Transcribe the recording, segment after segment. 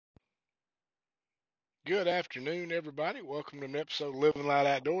good afternoon, everybody. Welcome to an episode of Living Loud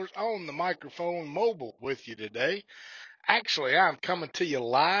Outdoors on the microphone mobile with you today. Actually, I'm coming to you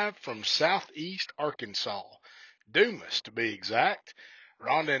live from southeast Arkansas, Dumas to be exact.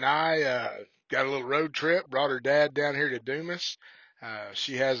 Rhonda and I got a little road trip, brought her dad down here to Dumas.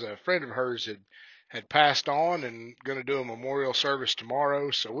 She has a friend of hers had passed on and going to do a memorial service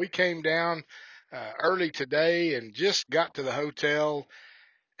tomorrow. So we came down early today and just got to the hotel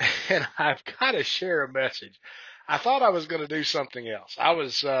and I've got to share a message. I thought I was going to do something else. I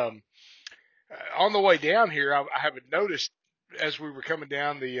was on the way down here. I haven't noticed as we were coming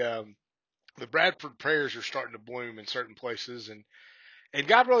down the Bradford pears are starting to bloom in certain places, and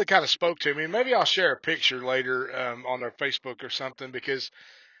God really kind of spoke to me. And maybe I'll share a picture later on our Facebook or something because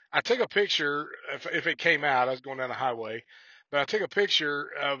I took a picture if it came out. I was going down the highway, but I took a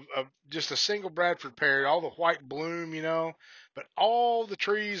picture of just a single Bradford pear, all the white bloom, but all the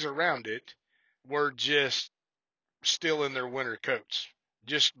trees around it were just still in their winter coats,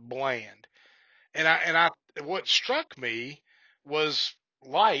 just bland. And I what struck me was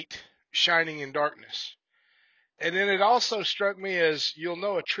light shining in darkness. And then it also struck me as you'll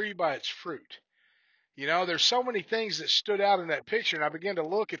know a tree by its fruit. There's so many things that stood out in that picture, and I began to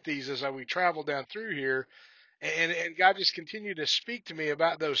look at these as we traveled down through here, and God just continued to speak to me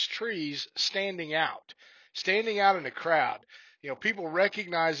about those trees standing out in a crowd. People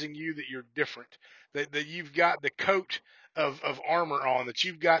recognizing you that you're different, that you've got the coat of armor on, that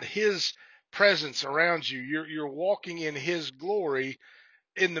you've got His presence around you. You're walking in His glory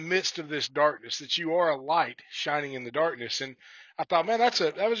in the midst of this darkness, that you are a light shining in the darkness. And I thought, man,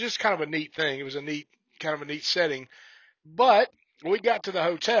 that was just kind of a neat thing. It was kind of a neat setting. But we got to the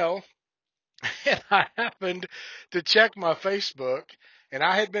hotel and I happened to check my Facebook, and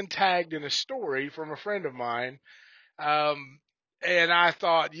I had been tagged in a story from a friend of mine. Um, and I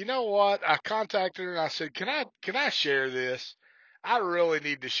thought, you know what? I contacted her and I said, can I share this? I really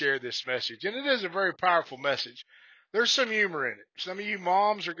need to share this message. And it is a very powerful message. There's some humor in it. Some of you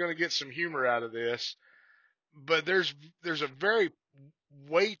moms are going to get some humor out of this, but there's a very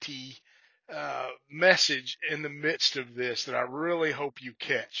weighty message in the midst of this that I really hope you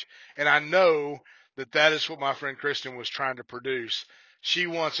catch. And I know that is what my friend Kristen was trying to produce. She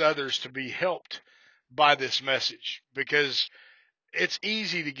wants others to be helped by this message because it's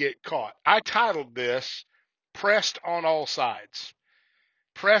easy to get caught. I titled this Pressed on All Sides.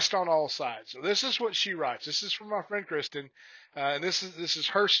 Pressed on all sides. So this is what she writes. This is from my friend Kristen, and this is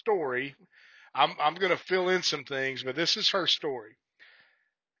her story. I'm going to fill in some things, but this is her story.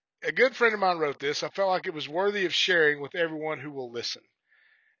 A good friend of mine wrote this. I felt like it was worthy of sharing with everyone who will listen.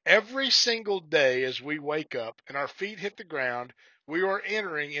 Every single day as we wake up and our feet hit the ground, we are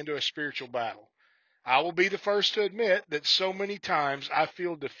entering into a spiritual battle. I will be the first to admit that so many times I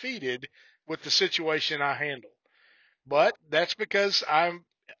feel defeated with the situation I handle. But that's because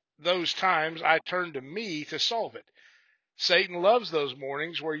those times I turn to me to solve it. Satan loves those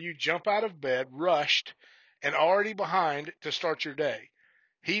mornings where you jump out of bed rushed and already behind to start your day.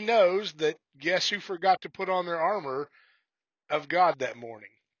 He knows that guess who forgot to put on their armor of God that morning.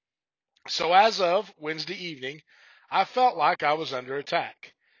 So as of Wednesday evening, I felt like I was under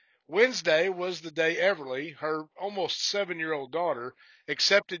attack. Wednesday was the day Everly, her almost 7-year-old daughter,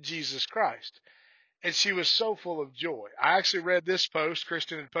 accepted Jesus Christ. And she was so full of joy. I actually read this post.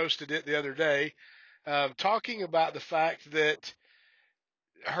 Kristen had posted it the other day, talking about the fact that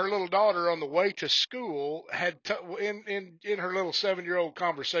her little daughter on the way to school in her little 7-year-old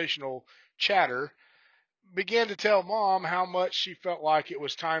conversational chatter began to tell mom how much she felt like it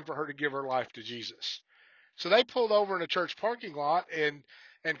was time for her to give her life to Jesus. So they pulled over in a church parking lot, and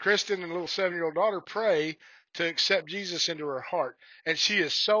Kristen and little 7-year-old daughter pray to accept Jesus into her heart. And she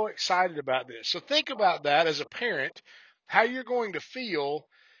is so excited about this. So think about that as a parent, how you're going to feel,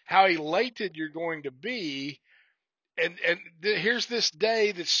 how elated you're going to be. And here's this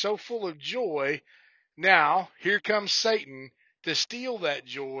day that's so full of joy. Now, here comes Satan to steal that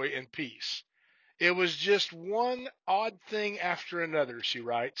joy and peace. It was just one odd thing after another, she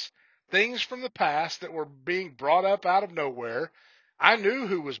writes. Things from the past that were being brought up out of nowhere. I knew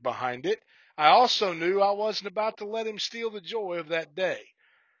who was behind it. I also knew I wasn't about to let him steal the joy of that day.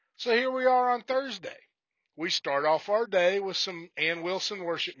 So here we are on Thursday. We start off our day with some Ann Wilson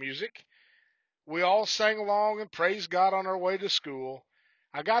worship music. We all sang along and praised God on our way to school.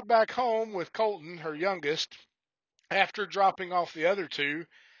 I got back home with Colton, her youngest, after dropping off the other two,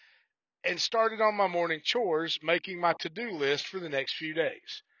 and started on my morning chores, making my to-do list for the next few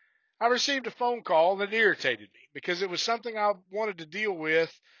days. I received a phone call that irritated me because it was something I wanted to deal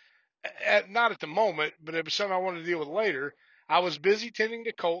with, not at the moment, but it was something I wanted to deal with later. I was busy tending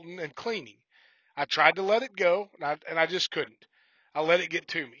to Colton and cleaning. I tried to let it go, and I just couldn't. I let it get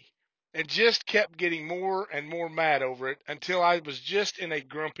to me and just kept getting more and more mad over it until I was just in a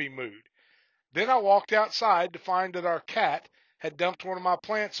grumpy mood. Then I walked outside to find that our cat had dumped one of my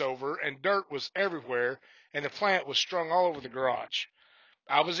plants over and dirt was everywhere and the plant was strung all over the garage.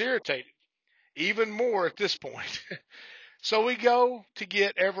 I was irritated, even more at this point. So we go to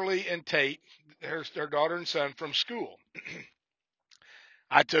get Everly and Tate, their daughter and son, from school.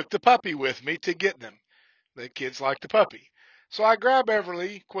 I took the puppy with me to get them. The kids like the puppy. So I grab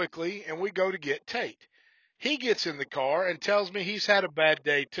Everly quickly and we go to get Tate. He gets in the car and tells me he's had a bad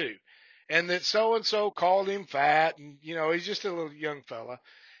day too. And that so and so called him fat and he's just a little young fella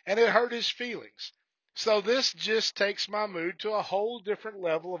and it hurt his feelings. So this just takes my mood to a whole different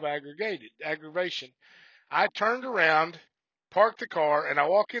level of aggravation. I turned around, parked the car, and I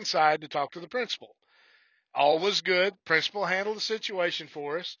walk inside to talk to the principal. All was good. Principal handled the situation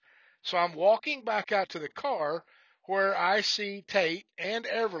for us. So I'm walking back out to the car where I see Tate and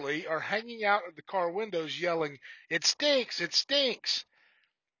Everly are hanging out at the car windows yelling, "It stinks! It stinks!"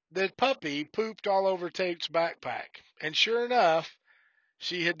 The puppy pooped all over Tate's backpack. And sure enough,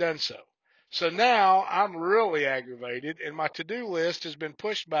 she had done so. So now I'm really aggravated and my to-do list has been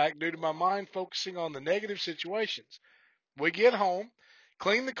pushed back due to my mind focusing on the negative situations. We get home,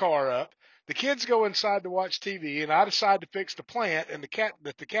 clean the car up. The kids go inside to watch TV, and I decide to fix the plant and the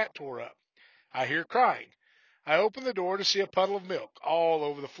cat tore up. I hear crying. I open the door to see a puddle of milk all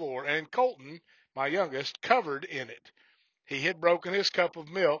over the floor, and Colton, my youngest, covered in it. He had broken his cup of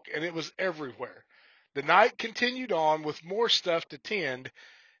milk, and it was everywhere. The night continued on with more stuff to tend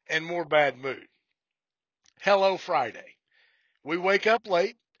and more bad mood. Hello, Friday. We wake up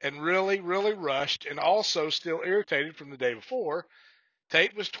late and really, really rushed, and also still irritated from the day before.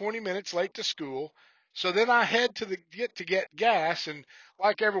 Tate was 20 minutes late to school. So then I head to get gas, and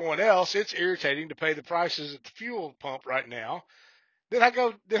like everyone else, it's irritating to pay the prices at the fuel pump right now. Then I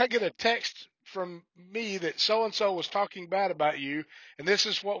get a text from me that so and so was talking bad about you, and this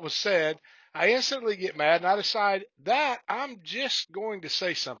is what was said. I instantly get mad, and I decide that I'm just going to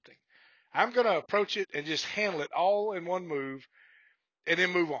say something. I'm going to approach it and just handle it all in one move, and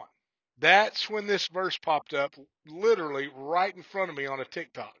then move on. That's when this verse popped up, literally right in front of me on a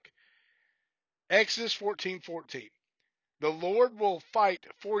TikTok. Exodus 14:14. The Lord will fight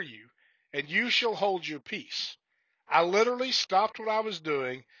for you, and you shall hold your peace. I literally stopped what I was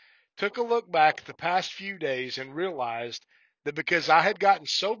doing, took a look back at the past few days, and realized that because I had gotten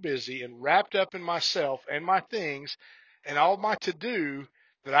so busy and wrapped up in myself and my things and all my to do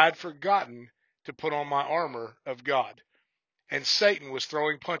that I'd forgotten to put on my armor of God. And Satan was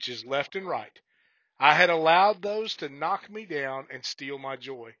throwing punches left and right. I had allowed those to knock me down and steal my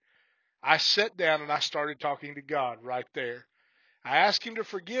joy. I sat down and I started talking to God right there. I asked him to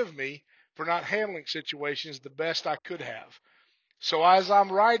forgive me for not handling situations the best I could have. So as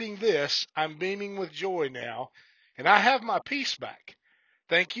I'm writing this, I'm beaming with joy now, and I have my peace back.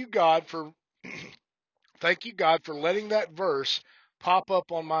 Thank you, God, for thank you, God, for letting that verse pop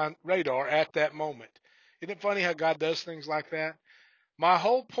up on my radar at that moment. Isn't it funny how God does things like that? My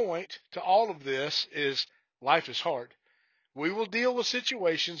whole point to all of this is life is hard. We will deal with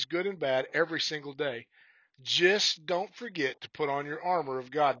situations, good and bad, every single day. Just don't forget to put on your armor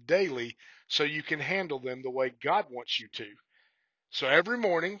of God daily so you can handle them the way God wants you to. So every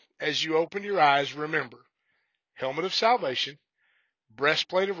morning, as you open your eyes, remember helmet of salvation,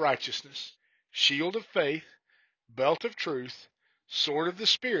 breastplate of righteousness, shield of faith, belt of truth, sword of the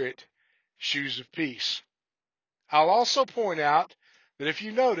Spirit, shoes of peace. I'll also point out that if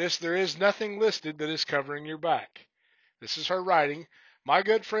you notice, there is nothing listed that is covering your back. This is her writing. My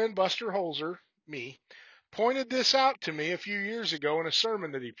good friend Buster Holzer, me, pointed this out to me a few years ago in a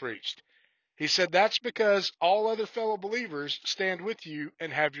sermon that he preached. He said that's because all other fellow believers stand with you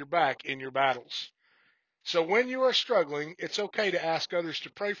and have your back in your battles. So when you are struggling, it's okay to ask others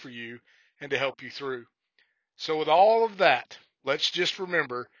to pray for you and to help you through. So with all of that, let's just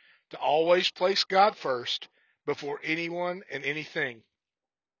remember to always place God first before anyone and anything.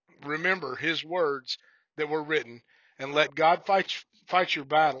 Remember his words that were written and let God fight your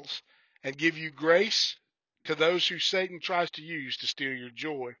battles and give you grace to those who Satan tries to use to steal your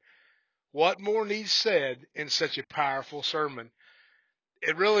joy. What more needs said in such a powerful sermon?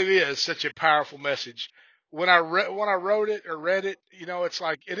 It really is such a powerful message. When I wrote it or read it, it's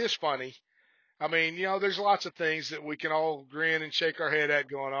like it is funny. I mean, there's lots of things that we can all grin and shake our head at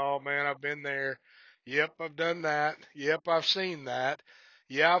going, oh man, I've been there. Yep, I've done that. Yep, I've seen that.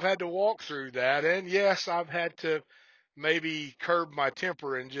 Yeah, I've had to walk through that. And yes, I've had to maybe curb my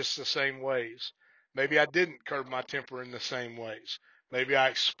temper in just the same ways. Maybe I didn't curb my temper in the same ways. Maybe I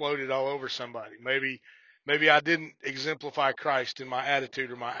exploded all over somebody. Maybe I didn't exemplify Christ in my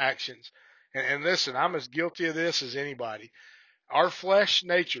attitude or my actions. And listen, I'm as guilty of this as anybody. Our flesh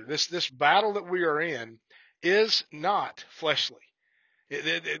nature, this battle that we are in, is not fleshly.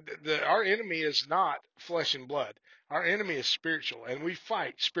 Our enemy is not flesh and blood. Our enemy is spiritual, and we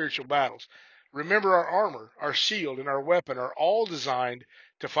fight spiritual battles. Remember, our armor, our shield, and our weapon are all designed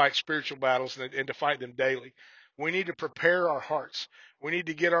to fight spiritual battles and to fight them daily. We need to prepare our hearts. We need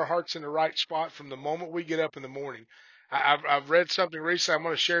to get our hearts in the right spot from the moment we get up in the morning. I've read something recently. I'm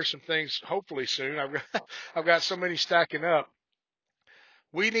going to share some things hopefully soon. I've got so many stacking up.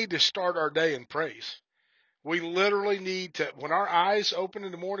 We need to start our day in praise. We literally need to, when our eyes open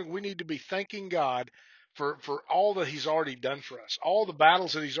in the morning, we need to be thanking God for all that He's already done for us, all the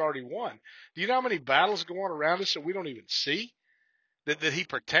battles that He's already won. Do you know how many battles go on around us that we don't even see, that He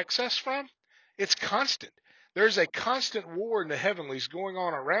protects us from? It's constant. There's a constant war in the heavenlies going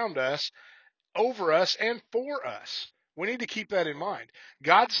on around us, over us, and for us. We need to keep that in mind.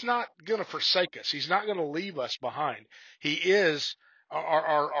 God's not going to forsake us. He's not going to leave us behind. He is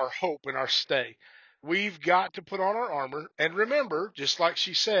our hope and our stay. We've got to put on our armor. And remember, just like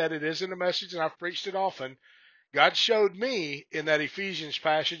she said, it is in the message, and I've preached it often. God showed me in that Ephesians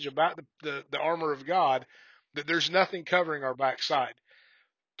passage about the armor of God that there's nothing covering our backside.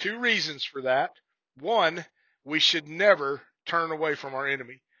 Two reasons for that. One, we should never turn away from our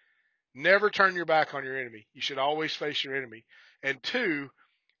enemy. Never turn your back on your enemy. You should always face your enemy. And two,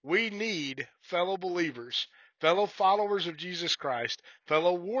 we need fellow believers, fellow followers of Jesus Christ,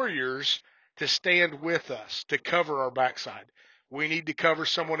 fellow warriors to stand with us, to cover our backside. We need to cover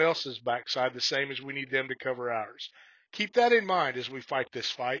someone else's backside the same as we need them to cover ours. Keep that in mind as we fight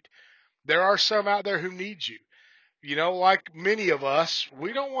this fight. There are some out there who need you. You know, like many of us,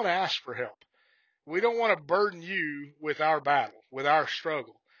 we don't want to ask for help. We don't want to burden you with our battle, with our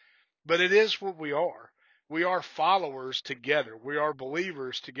struggle. But it is what we are. We are followers together. We are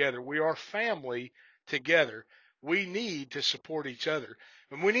believers together. We are family together. We need to support each other.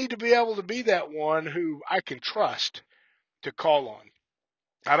 And we need to be able to be that one who I can trust to call on.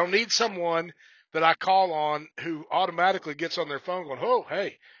 I don't need someone that I call on who automatically gets on their phone going, oh,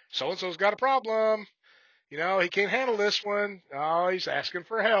 hey, so-and-so's got a problem. You know, he can't handle this one. Oh, he's asking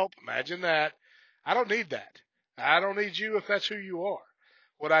for help. Imagine that. I don't need that. I don't need you if that's who you are.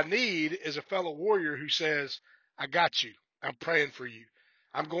 What I need is a fellow warrior who says, I got you. I'm praying for you.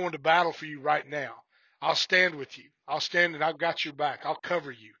 I'm going to battle for you right now. I'll stand with you. I'll stand and I've got your back. I'll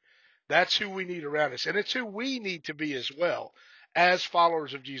cover you. That's who we need around us. And it's who we need to be as well as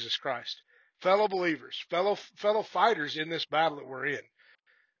followers of Jesus Christ. Fellow believers, fellow fighters in this battle that we're in.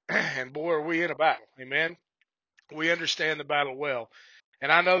 And boy, are we in a battle. Amen. We understand the battle well.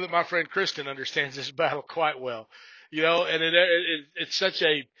 And I know that my friend Kristen understands this battle quite well. You know, and it is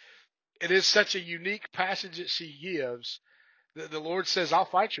such a unique passage that she gives. The Lord says, I'll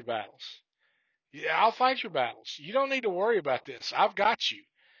fight your battles. Yeah, I'll fight your battles. You don't need to worry about this. I've got you.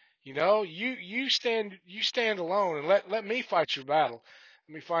 You know, you stand alone and let me fight your battle.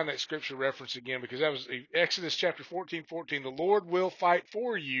 Let me find that scripture reference again because that was Exodus chapter 14:14. The Lord will fight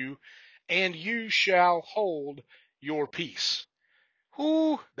for you and you shall hold your peace.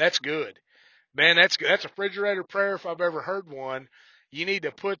 Whoo, that's good. Man, that's good. That's a refrigerator prayer if I've ever heard one. You need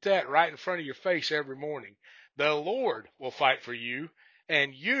to put that right in front of your face every morning. The Lord will fight for you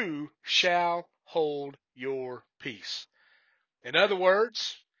and you shall hold your peace. In other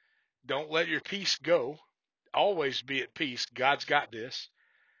words, don't let your peace go. Always be at peace. God's got this.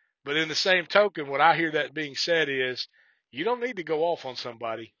 But in the same token, what I hear that being said is you don't need to go off on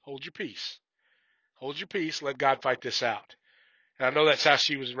somebody. Hold your peace. Hold your peace. Let God fight this out. And I know that's how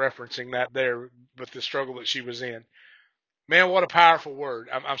she was referencing that there with the struggle that she was in. Man, what a powerful word.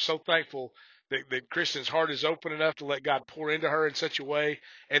 I'm so thankful that Kristen's heart is open enough to let God pour into her in such a way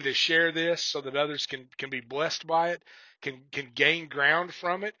and to share this so that others can be blessed by it, can gain ground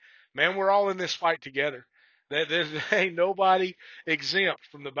from it. Man, we're all in this fight together. There ain't nobody exempt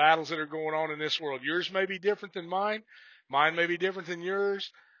from the battles that are going on in this world. Yours may be different than mine. Mine may be different than yours.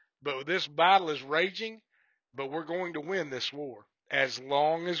 But this battle is raging, but we're going to win this war as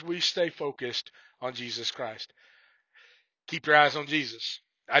long as we stay focused on Jesus Christ. Keep your eyes on Jesus.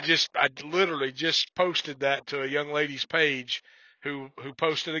 I literally just posted that to a young lady's page who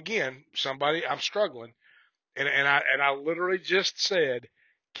posted again, somebody, I'm struggling. And I literally just said,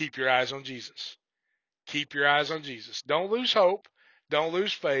 keep your eyes on Jesus. Keep your eyes on Jesus. Don't lose hope. Don't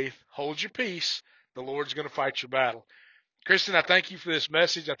lose faith. Hold your peace. The Lord's going to fight your battle. Kristen, I thank you for this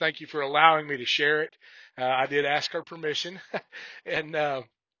message. I thank you for allowing me to share it. I did ask her permission, and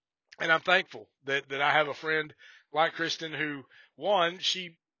I'm thankful that I have a friend like Kristen, who one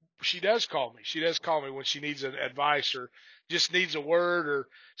she does call me. She does call me when she needs an advice or just needs a word, or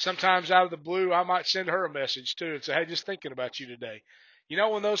sometimes out of the blue I might send her a message too and say, "Hey, just thinking about you today." You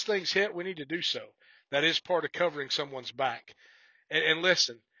know, when those things hit, we need to do so. That is part of covering someone's back. And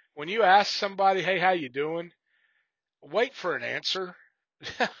listen, when you ask somebody, "Hey, how you doing?" Wait for an answer.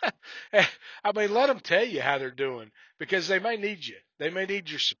 I mean, let them tell you how they're doing because they may need you. They may need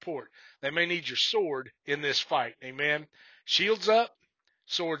your support. They may need your sword in this fight. Amen. Shields up,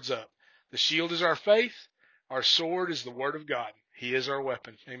 swords up. The shield is our faith. Our sword is the word of God. He is our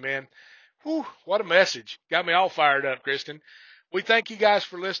weapon. Amen. Whew, what a message. Got me all fired up, Kristen. We thank you guys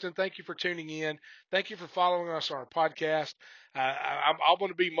for listening. Thank you for tuning in. Thank you for following us on our podcast. I'm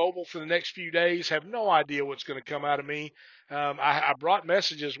going to be mobile for the next few days. Have no idea what's going to come out of me. I brought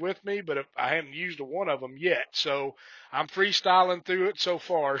messages with me, but I haven't used one of them yet. So I'm freestyling through it so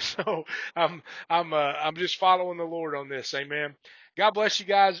far. So I'm just following the Lord on this. Amen. God bless you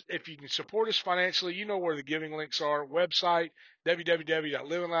guys. If you can support us financially, you know where the giving links are. Website,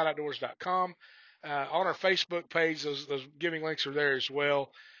 www.livingloudoutdoors.com. On our Facebook page, those giving links are there as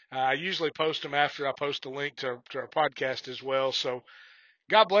well. I usually post them after I post a link to our podcast as well. So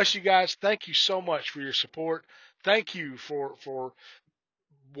God bless you guys. Thank you so much for your support. Thank you for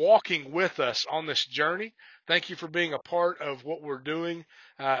walking with us on this journey. Thank you for being a part of what we're doing.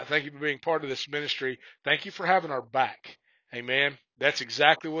 Thank you for being part of this ministry. Thank you for having our back. Amen. That's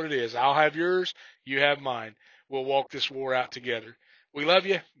exactly what it is. I'll have yours. You have mine. We'll walk this war out together. We love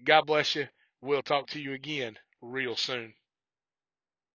you. God bless you. We'll talk to you again real soon.